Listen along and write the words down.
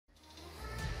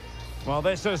Well,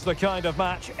 this is the kind of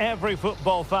match every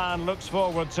football fan looks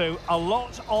forward to. A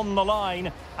lot on the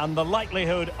line and the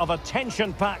likelihood of a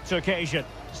tension-packed occasion.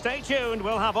 Stay tuned,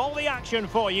 we'll have all the action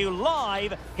for you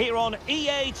live here on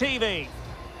EA TV.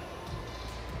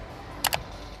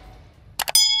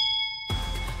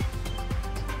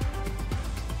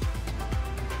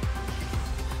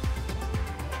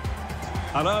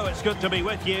 Hello, it's good to be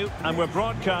with you, and we're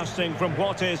broadcasting from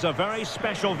what is a very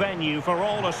special venue for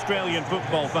all Australian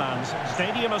football fans,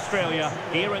 Stadium Australia,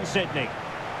 here in Sydney.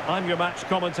 I'm your match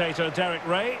commentator, Derek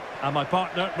Ray, and my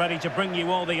partner, ready to bring you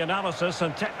all the analysis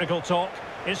and technical talk,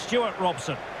 is Stuart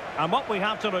Robson. And what we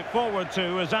have to look forward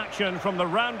to is action from the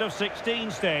round of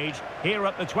 16 stage here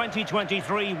at the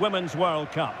 2023 Women's World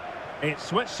Cup. It's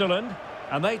Switzerland,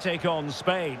 and they take on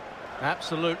Spain.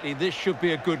 Absolutely, this should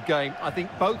be a good game. I think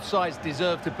both sides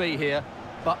deserve to be here,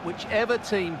 but whichever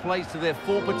team plays to their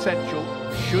full potential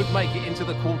should make it into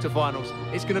the quarterfinals.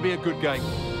 It's going to be a good game.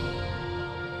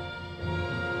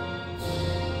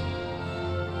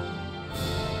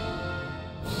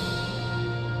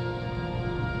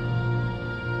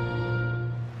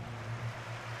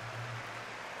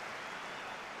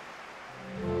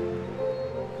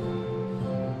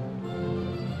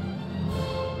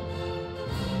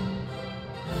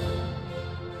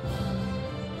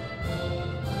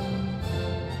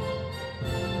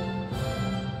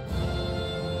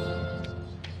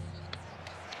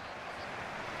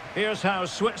 Here's how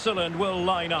Switzerland will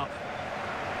line up.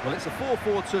 Well, it's a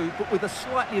 4-4-2, but with a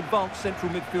slightly advanced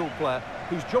central midfield player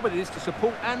whose job it is to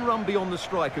support and run beyond the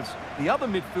strikers. The other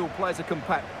midfield players are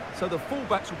compact, so the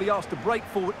fullbacks will be asked to break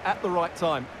forward at the right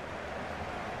time.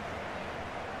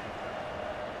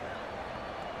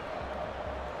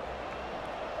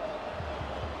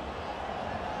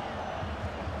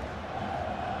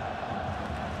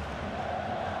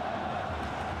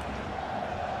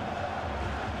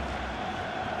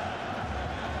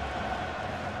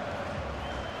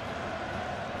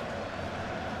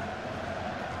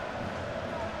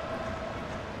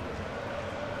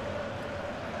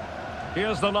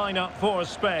 Here's the lineup for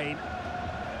Spain.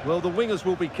 Well, the wingers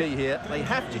will be key here. They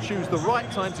have to choose the right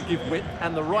time to give width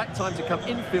and the right time to come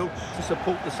infield to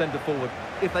support the centre forward.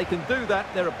 If they can do that,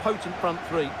 they're a potent front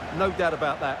three. No doubt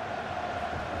about that.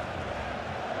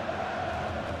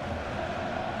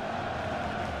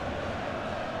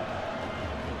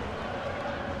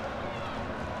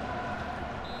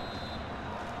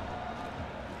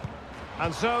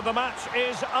 And so the match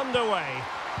is underway.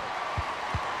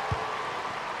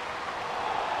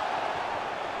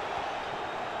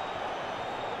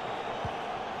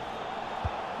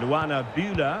 Luana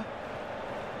Bühler.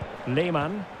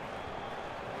 Lehmann.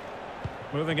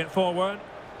 Moving it forward.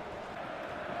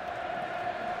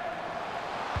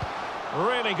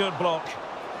 Really good block.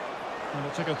 And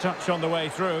it took a touch on the way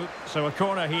through, so a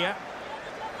corner here.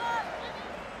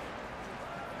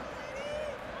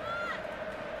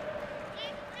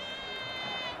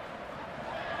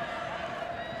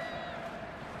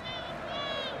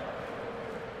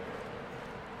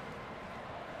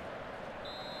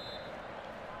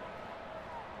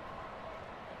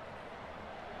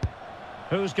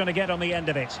 Who's going to get on the end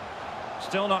of it?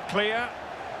 Still not clear.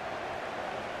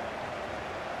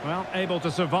 Well, able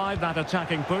to survive that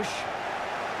attacking push.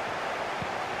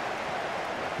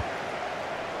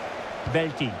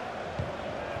 Belti.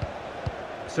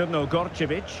 Srno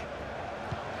Gorcevic.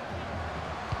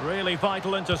 Really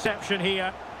vital interception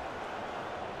here.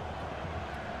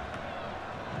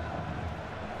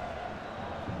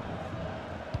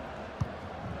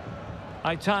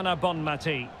 Aitana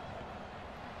Bonmati.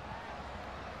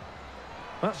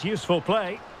 That's useful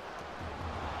play.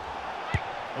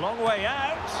 Long way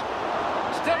out.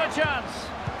 Still a chance.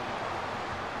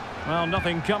 Well,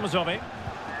 nothing comes of it.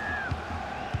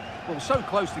 Well, so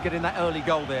close to getting that early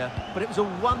goal there, but it was a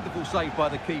wonderful save by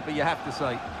the keeper, you have to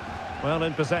say. Well,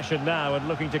 in possession now and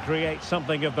looking to create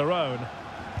something of their own.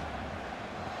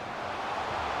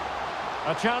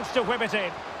 A chance to whip it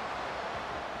in.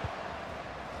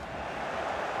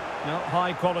 No,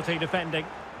 high quality defending.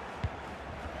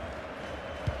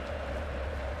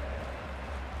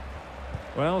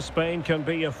 Well, Spain can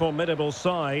be a formidable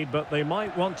side, but they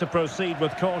might want to proceed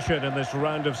with caution in this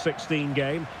round of 16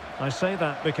 game. I say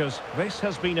that because this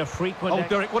has been a frequent... Oh,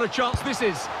 Derek, what a chance this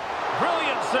is!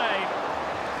 Brilliant save!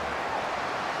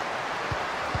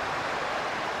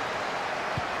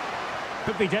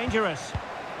 Could be dangerous.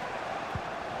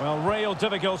 Well, real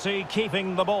difficulty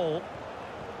keeping the ball.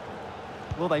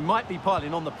 Well, they might be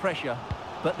piling on the pressure,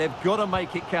 but they've got to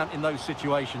make it count in those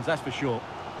situations, that's for sure.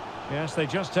 Yes, they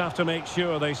just have to make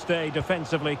sure they stay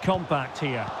defensively compact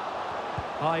here.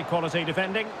 High quality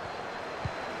defending.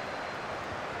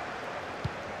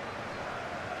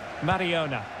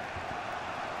 Mariona.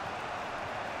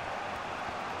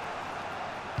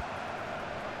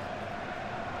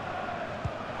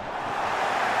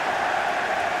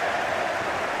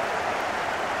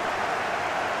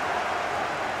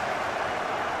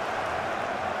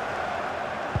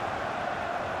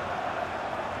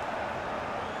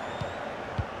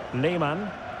 Lehmann.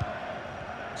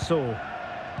 So.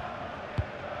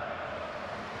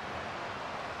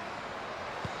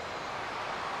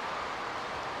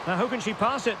 Now who can she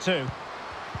pass it to?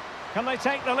 Can they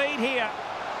take the lead here?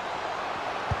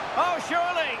 Oh,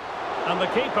 surely! And the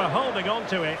keeper holding on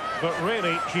to it, but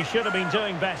really, she should have been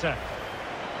doing better.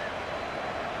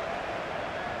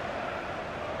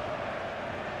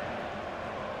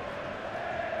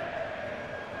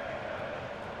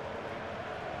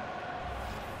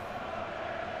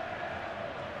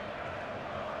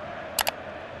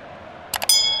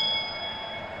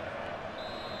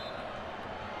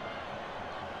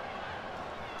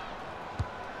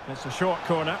 It's a short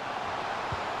corner.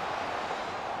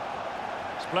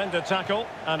 Splendid tackle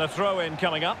and a throw-in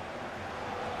coming up.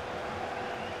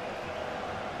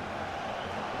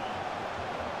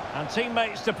 And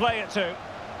teammates to play it to.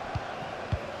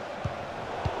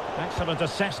 Excellent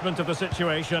assessment of the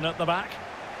situation at the back.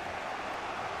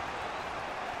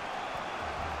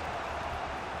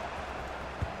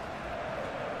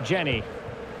 Jenny.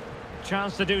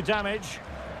 Chance to do damage.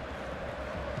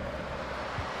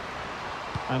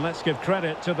 And let's give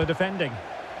credit to the defending.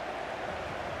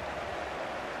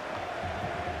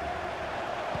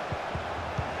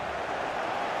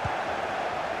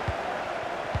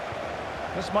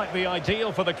 This might be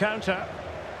ideal for the counter.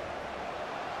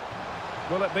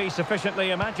 Will it be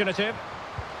sufficiently imaginative?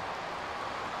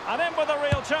 And in with a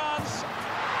real chance.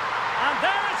 And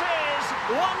there it is,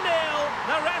 1-0.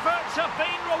 Their efforts have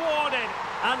been rewarded.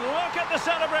 And look at the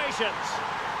celebrations.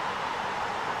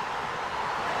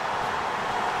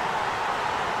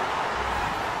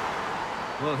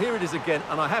 Well, here it is again,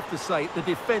 and I have to say, the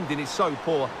defending is so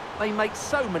poor. They make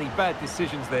so many bad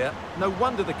decisions there. No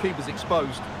wonder the keeper's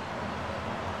exposed.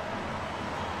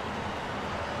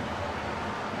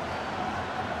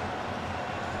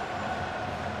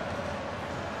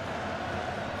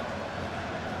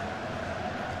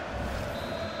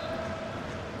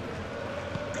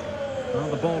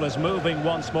 Well, the ball is moving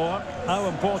once more. How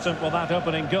important will that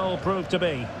opening goal prove to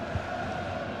be?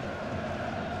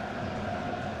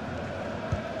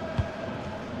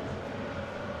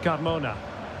 Carmona.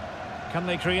 Can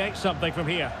they create something from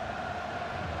here?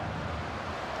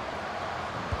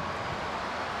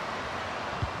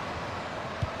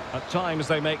 At times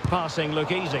they make passing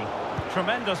look easy.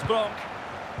 Tremendous block.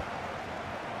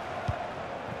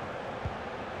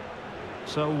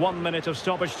 So 1 minute of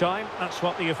stoppage time. That's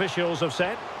what the officials have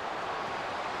said.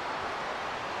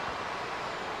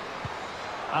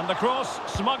 And the cross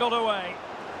smuggled away.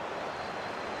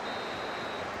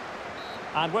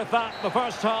 And with that, the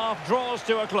first half draws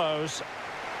to a close.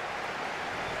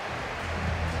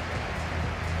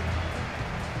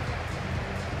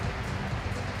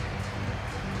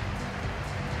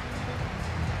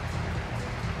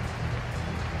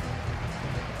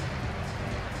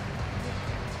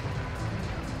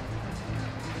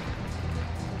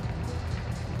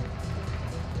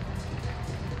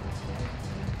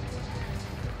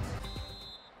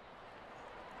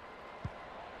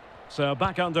 So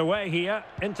back underway here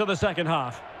into the second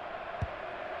half.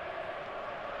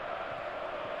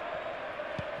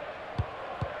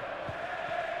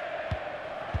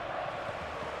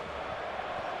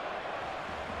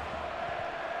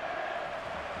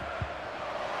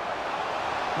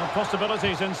 No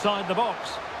possibilities inside the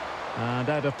box. And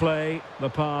out of play, the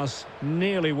pass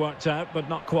nearly worked out, but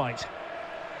not quite.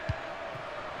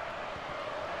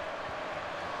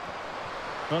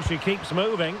 Well, she keeps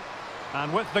moving.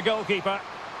 And with the goalkeeper.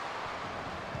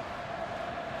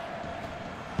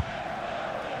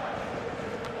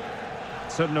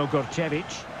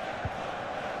 Gorcevic.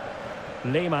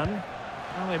 Lehmann.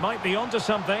 Well, they might be onto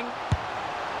something.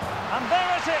 And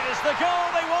there it is, the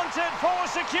goal they wanted for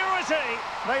security.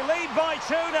 They lead by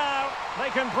 2 now. They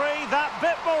can breathe that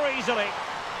bit more easily.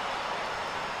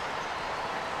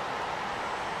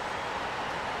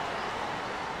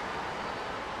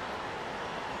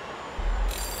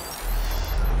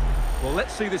 Well,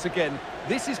 let's see this again.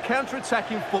 This is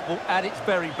counter-attacking football at its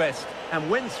very best. And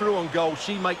when through on goal,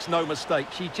 she makes no mistake.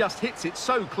 She just hits it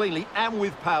so cleanly and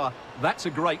with power. That's a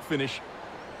great finish.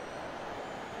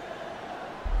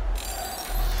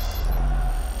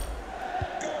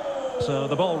 So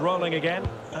the ball rolling again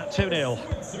at 2-0.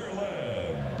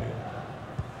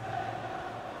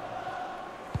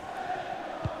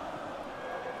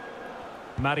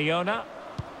 Mariona.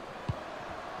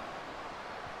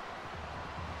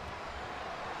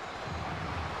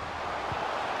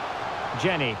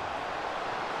 Jenny.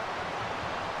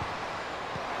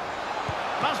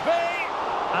 Must be!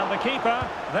 And the keeper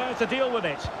there to deal with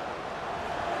it.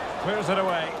 Clears it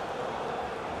away.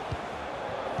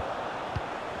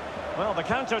 Well, the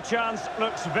counter chance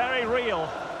looks very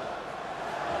real.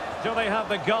 Do they have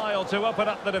the guile to open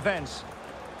up the defence?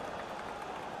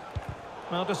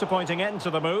 Well, disappointing end to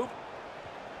the move.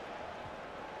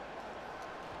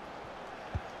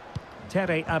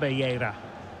 Tere Abelleira.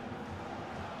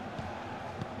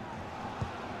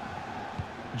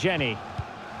 Jenny.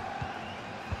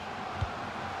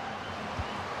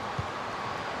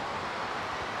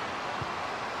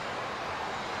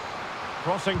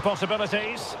 Crossing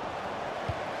possibilities.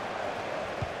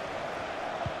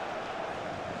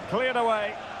 Cleared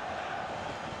away.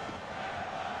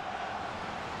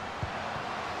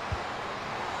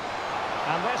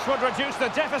 And this would reduce the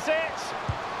deficit.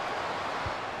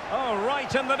 Oh,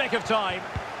 right in the nick of time.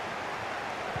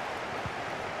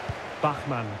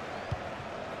 Bachmann.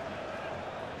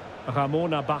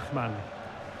 Ramona Bachmann.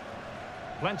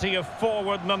 Plenty of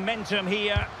forward momentum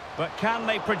here, but can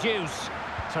they produce?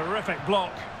 Terrific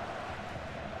block.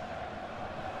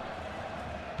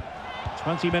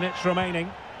 20 minutes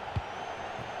remaining.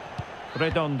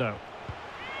 Redondo.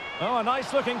 Oh, a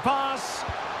nice looking pass.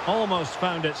 Almost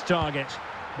found its target,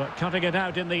 but cutting it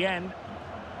out in the end.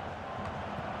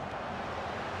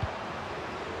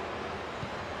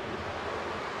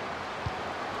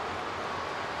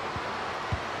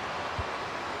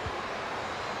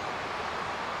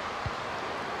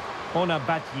 Ona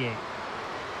Batye.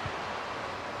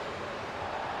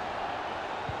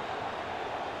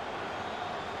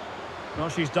 Well,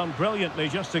 she's done brilliantly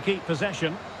just to keep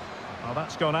possession. Well,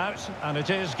 that's gone out, and it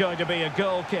is going to be a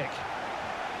goal kick.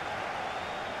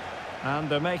 And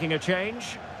they're making a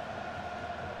change.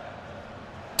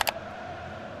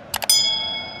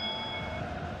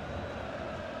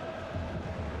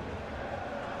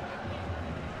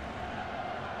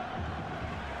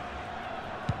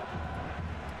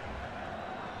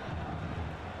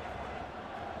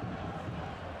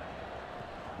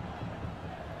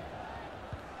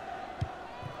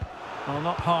 Well,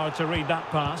 not hard to read that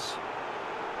pass.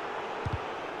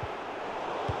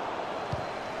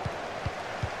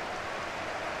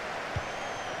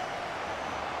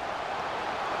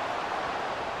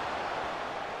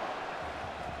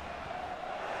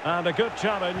 And a good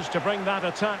challenge to bring that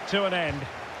attack to an end.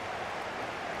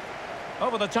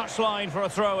 Over the touchline for a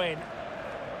throw-in.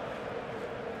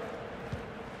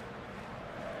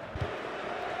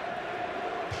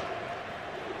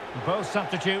 Both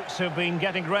substitutes who've been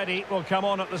getting ready will come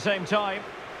on at the same time.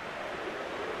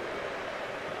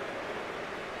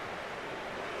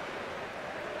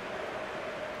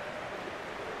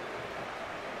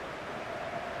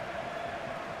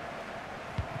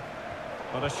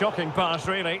 What a shocking pass,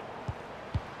 really.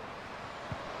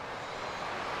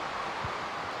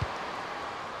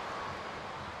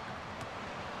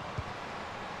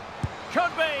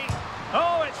 Could be!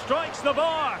 Oh, it strikes the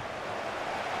bar!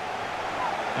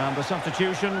 And the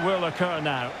substitution will occur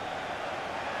now.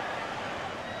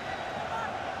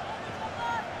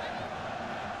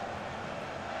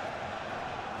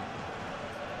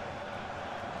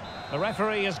 The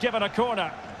referee has given a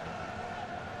corner.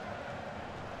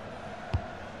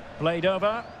 Played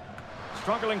over.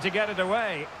 Struggling to get it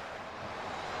away.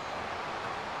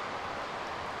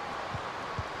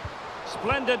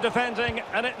 Splendid defending,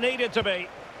 and it needed to be.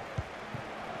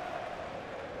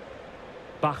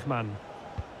 Bachmann.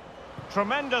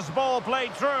 Tremendous ball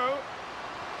played through.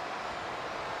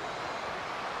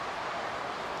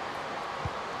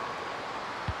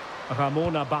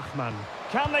 Ramona Bachmann.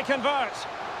 Can they convert?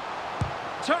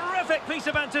 Terrific piece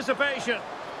of anticipation.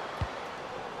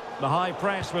 The high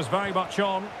press was very much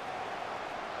on.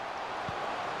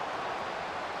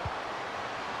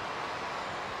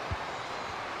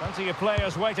 Plenty of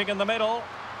players waiting in the middle.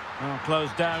 Well,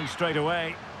 closed down straight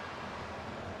away.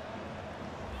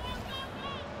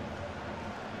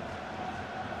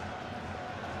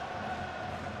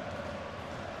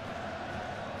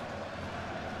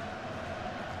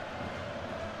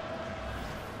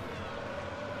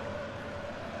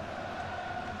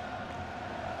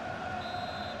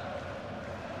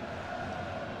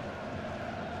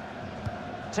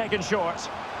 Taken short.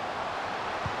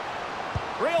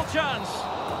 Real chance.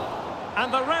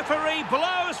 And the referee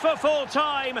blows for full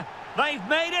time. They've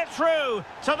made it through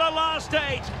to the last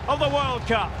 8 of the World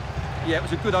Cup. Yeah, it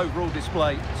was a good overall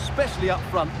display. especially up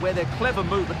front, where their clever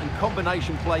movement and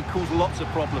combination play cause lots of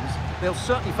problems. They'll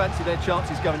certainly fancy their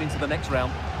chances going into the next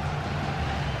round.